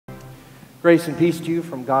Grace and peace to you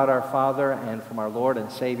from God our Father and from our Lord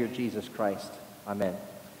and Savior Jesus Christ. Amen.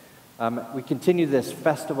 We continue this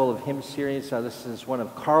Festival of Hymns series. This is one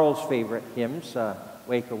of Carl's favorite hymns,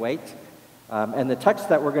 Wake Awake. And the text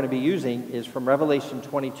that we're going to be using is from Revelation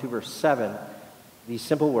 22, verse 7. These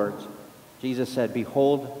simple words. Jesus said,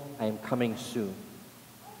 "Behold, I am coming soon."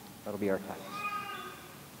 That'll be our text.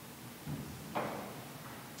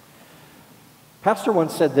 Pastor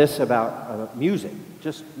once said this about music,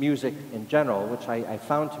 just music in general, which I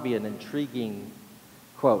found to be an intriguing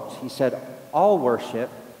quote. He said, all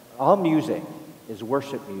music is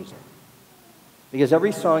worship music, because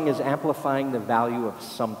every song is amplifying the value of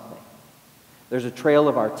something. There's a trail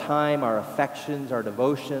of our time, our affections, our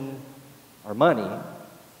devotion, our money,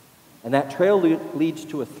 and that trail leads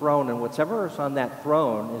to a throne, and whatever is on that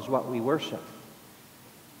throne is what we worship.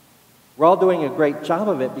 We're all doing a great job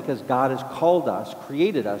of it because God has called us,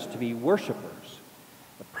 created us to be worshipers.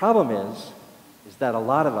 The problem is that a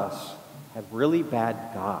lot of us have really bad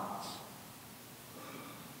gods.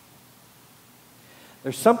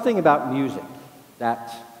 There's something about music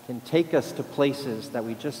that can take us to places that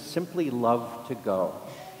we just simply love to go.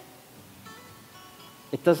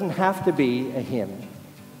 It doesn't have to be a hymn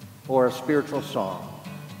or a spiritual song.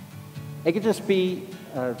 It could just be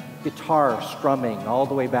a guitar strumming all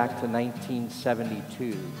the way back to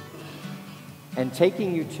 1972 and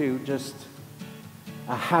taking you to just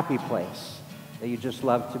a happy place that you just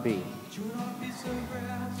love to be.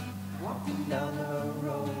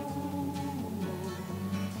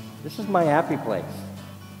 This is my happy place.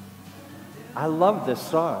 I love this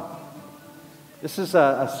song. This is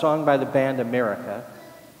a song by the band America,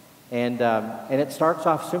 and it starts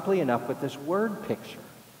off simply enough with this word picture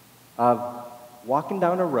of walking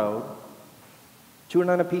down a road, chewing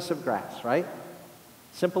on a piece of grass, right?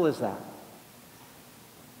 Simple as that.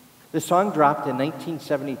 This song dropped in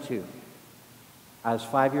 1972. I was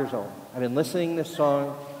 5 years old. I've been listening to this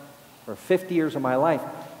song for 50 years of my life.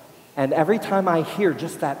 And every time I hear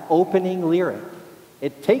just that opening lyric,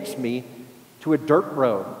 it takes me to a dirt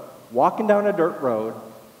road, walking down a dirt road,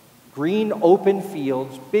 green open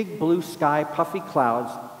fields, big blue sky, puffy clouds,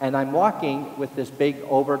 and I'm walking with this big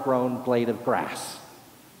overgrown blade of grass.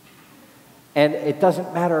 And it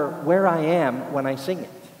doesn't matter where I am when I sing it.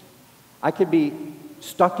 I could be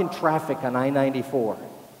stuck in traffic on I-94,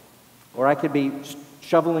 or I could be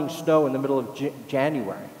shoveling snow in the middle of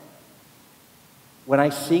January. When I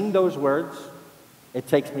sing those words, it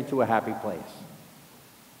takes me to a happy place.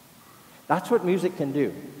 That's what music can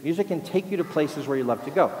do. Music can take you to places where you love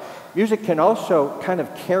to go. Music can also kind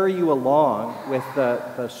of carry you along with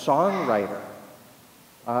the songwriter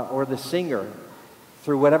or the singer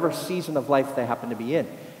through whatever season of life they happen to be in.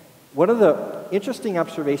 One of the interesting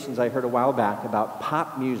observations I heard a while back about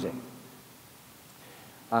pop music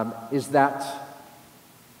is that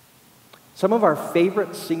some of our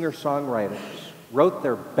favorite singer-songwriters wrote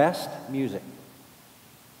their best music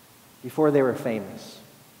before they were famous.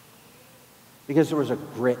 Because there was a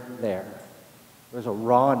grit there. There was a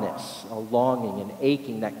rawness, a longing, an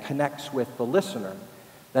aching that connects with the listener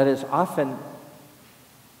that is often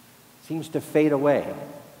seems to fade away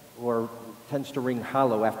or tends to ring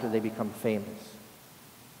hollow after they become famous.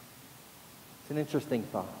 It's an interesting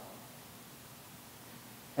thought.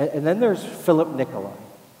 And then there's Philip Nicolai.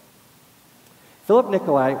 Philip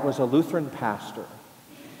Nicolai was a Lutheran pastor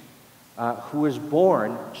who was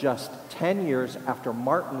born just 10 years after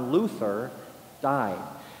Martin Luther died.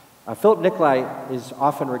 Philip Nicolai is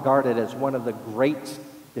often regarded as one of the great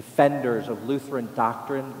defenders of Lutheran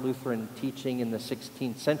doctrine, Lutheran teaching in the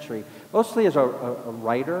 16th century, mostly as a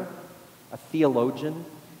writer, a theologian,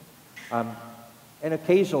 and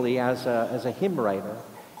occasionally as a hymn writer.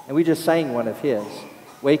 And we just sang one of his,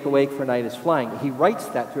 "Wake, awake, for night is flying." He writes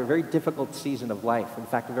that through a very difficult season of life, in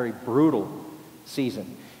fact, a very brutal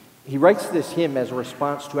season. He writes this hymn as a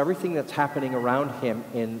response to everything that's happening around him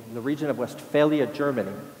in the region of Westphalia,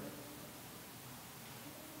 Germany.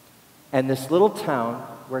 And this little town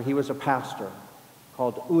where he was a pastor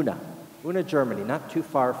called Unna, Germany, not too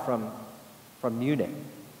far from Munich.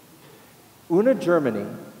 Unna, Germany,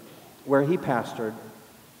 where he pastored,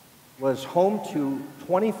 was home to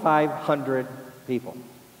 2,500 people,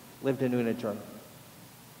 lived in Unna, Germany.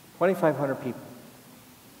 2,500 people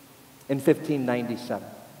in 1597.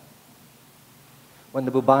 When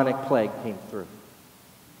the bubonic plague came through.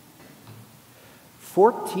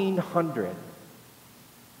 1,400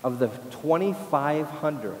 of the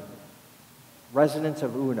 2,500 residents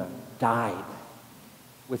of Unna died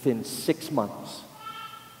within 6 months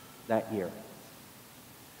that year.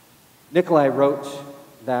 Nicolai wrote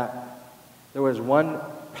that there was one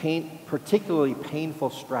particularly painful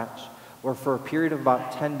stretch where for a period of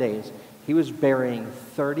about 10 days, he was burying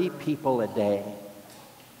 30 people a day.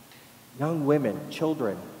 Young women,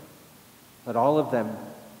 children, but all of them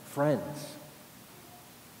friends.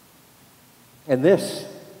 And this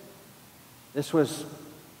was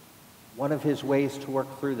one of his ways to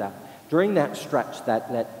work through that. During that stretch,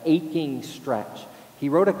 that aching stretch, he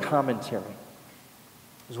wrote a commentary.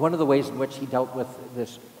 It was one of the ways in which he dealt with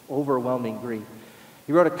this overwhelming grief.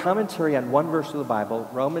 He wrote a commentary on one verse of the Bible,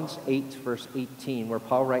 Romans 8, verse 18, where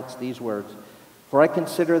Paul writes these words, "For I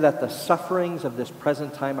consider that the sufferings of this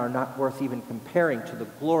present time are not worth even comparing to the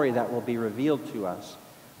glory that will be revealed to us."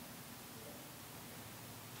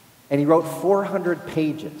 And he wrote 400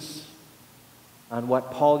 pages on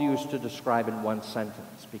what Paul used to describe in one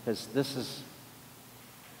sentence, because this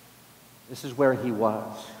is where he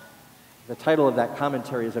was. The title of that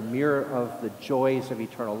commentary is "A Mirror of the Joys of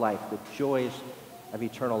Eternal Life," the joys of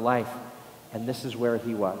eternal life. And this is where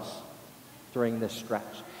he was during this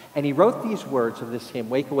stretch. And he wrote these words of this hymn,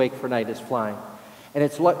 "Wake, awake, for night is flying." And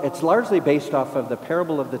it's largely based off of the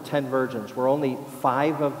parable of the 10 virgins, where only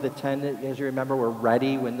 5 of the 10, as you remember, were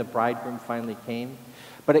ready when the bridegroom finally came.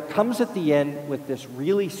 But it comes at the end with this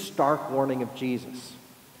really stark warning of Jesus.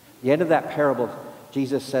 The end of that parable,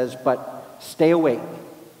 Jesus says, "But stay awake,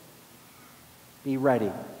 be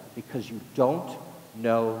ready, because you don't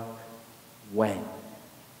know when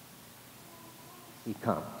he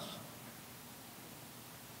comes."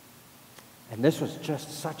 And this was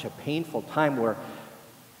just such a painful time where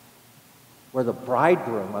the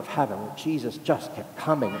bridegroom of heaven, where Jesus just kept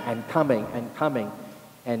coming and coming and coming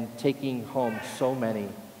and taking home so many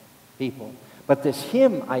people. But this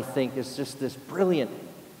hymn, I think, is just this brilliant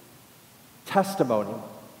testimony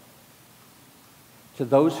to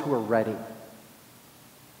those who are ready.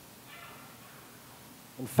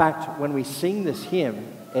 In fact, when we sing this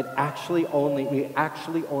hymn, we actually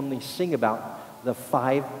only sing about the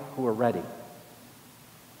 5 who are ready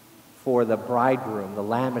for the bridegroom, the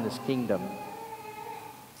Lamb and his kingdom,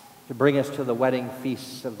 to bring us to the wedding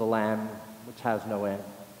feasts of the Lamb, which has no end.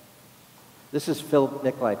 This is Philip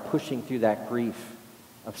Nicolai pushing through that grief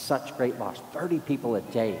of such great loss. 30 people a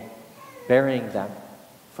day, burying them,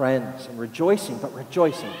 friends, and rejoicing,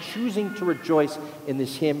 choosing to rejoice in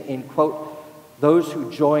this hymn in, quote, "those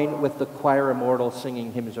who join with the choir immortal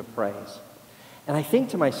singing hymns of praise." And I think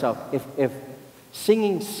to myself, if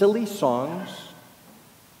singing silly songs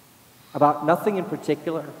about nothing in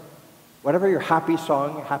particular, whatever your happy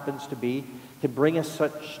song happens to be, can bring us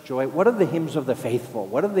such joy, what are the hymns of the faithful?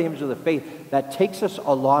 What are the hymns of the faith that takes us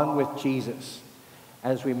along with Jesus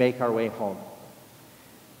as we make our way home?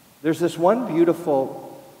 There's this one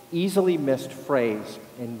beautiful, easily missed phrase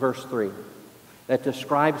in verse 3 that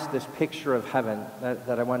describes this picture of heaven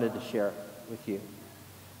that I wanted to share with you.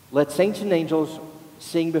 "Let saints and angels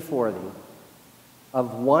sing before thee,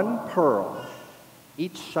 of one pearl,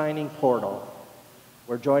 each shining portal."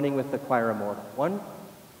 We're joining with the choir immortal. One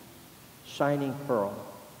shining pearl.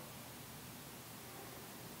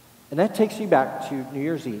 And that takes me back to New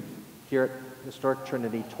Year's Eve here at Historic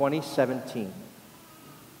Trinity 2017.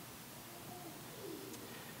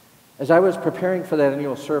 As I was preparing for that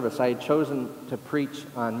annual service, I had chosen to preach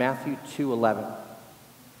on Matthew 2:11.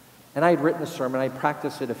 And I had written a sermon. I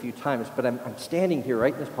practiced it a few times, but I'm standing here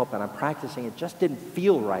right in this pulpit, and I'm practicing. It just didn't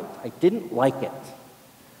feel right. I didn't like it.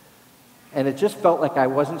 And it just felt like I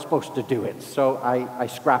wasn't supposed to do it, so I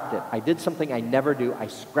scrapped it. I did something I never do. I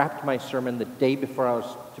scrapped my sermon the day before I was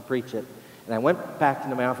to preach it. And I went back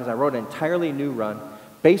into my office. I wrote an entirely new run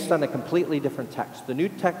based on a completely different text. The new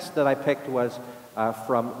text that I picked was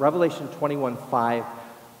from Revelation 21:5,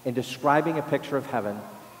 in describing a picture of heaven,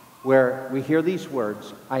 where we hear these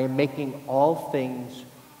words, "I am making all things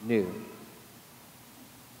new."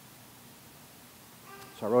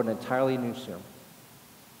 So I wrote an entirely new sermon.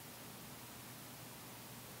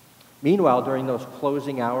 Meanwhile, during those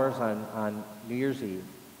closing hours on New Year's Eve,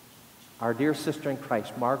 our dear sister in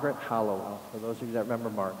Christ, Margaret Hollowell, for those of you that remember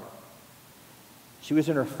Margaret, she was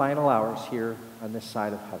in her final hours here on this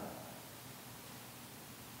side of heaven,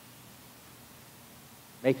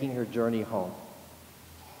 making her journey home,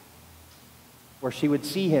 where she would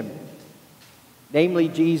see him, namely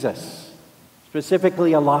Jesus,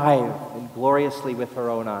 specifically alive and gloriously with her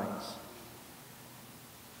own eyes.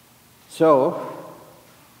 So,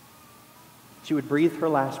 she would breathe her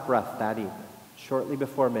last breath that evening, shortly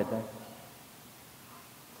before midnight.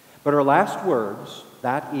 But her last words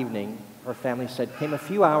that evening, her family said, came a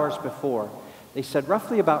few hours before. They said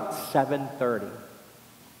roughly about 7:30.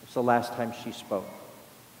 It's the last time she spoke.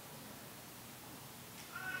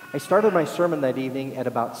 I started my sermon that evening at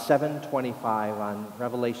about 7:25 on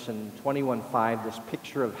Revelation 21:5, this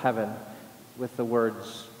picture of heaven with the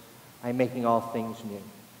words, "I'm making all things new."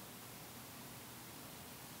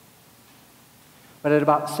 But at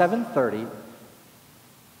about 7:30,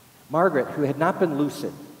 Margaret, who had not been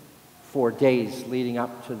lucid for days leading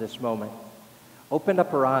up to this moment, opened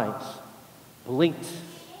up her eyes, blinked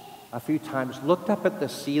a few times, looked up at the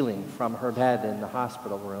ceiling from her bed in the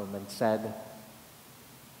hospital room and said,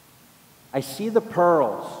 "I see the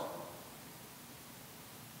pearls."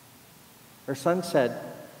 Her son said,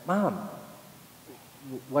 "Mom,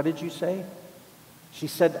 what did you say?" She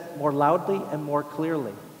said more loudly and more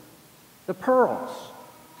clearly, "The pearls.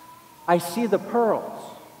 I see the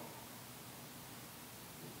pearls."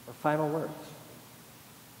 Her final words.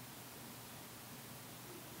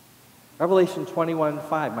 Revelation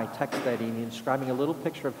 21:5, my text that evening, describing a little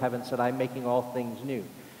picture of heaven, said, "I'm making all things new."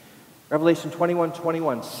 Revelation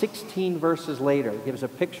 21:21, 16 verses later, gives a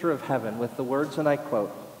picture of heaven with the words, and I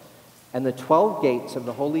quote, "And the 12 gates of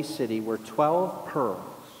the holy city were 12 pearls,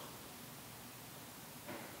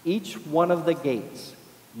 each one of the gates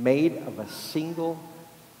made of a single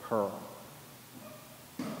pearl."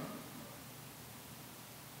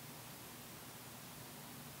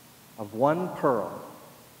 Of one pearl,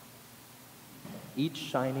 each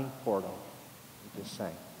shining portal, we just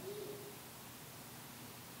sang.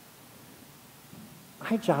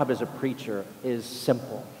 My job as a preacher is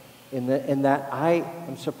simple in that I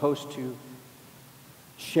am supposed to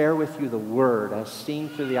share with you the Word as seen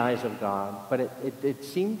through the eyes of God. But it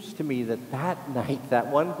seems to me that night, that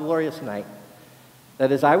one glorious night,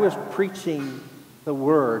 that as I was preaching the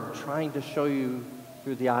Word, trying to show you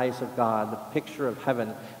through the eyes of God the picture of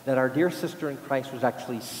heaven, that our dear sister in Christ was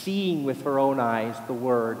actually seeing with her own eyes the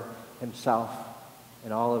Word Himself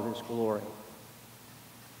in all of His glory.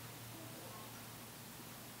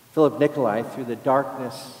 Philip Nicolai, through the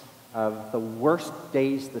darkness of the worst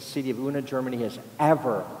days the city of Unna, Germany has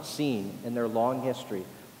ever seen in their long history,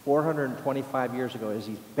 425 years ago, as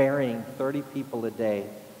he's burying 30 people a day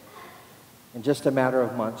in just a matter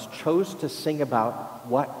of months, chose to sing about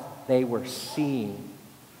what they were seeing,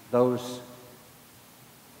 those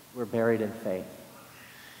who were buried in faith.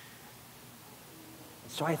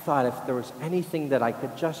 So I thought if there was anything that I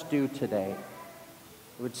could just do today,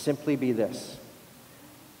 it would simply be this: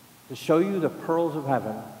 to show you the pearls of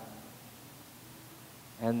heaven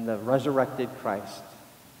and the resurrected Christ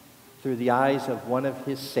through the eyes of one of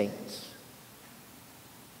His saints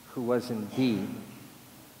who was indeed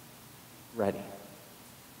ready.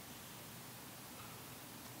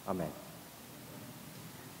 Amen.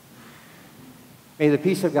 May the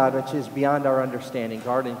peace of God, which is beyond our understanding,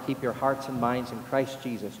 guard and keep your hearts and minds in Christ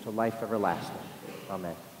Jesus to life everlasting.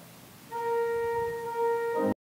 Amen.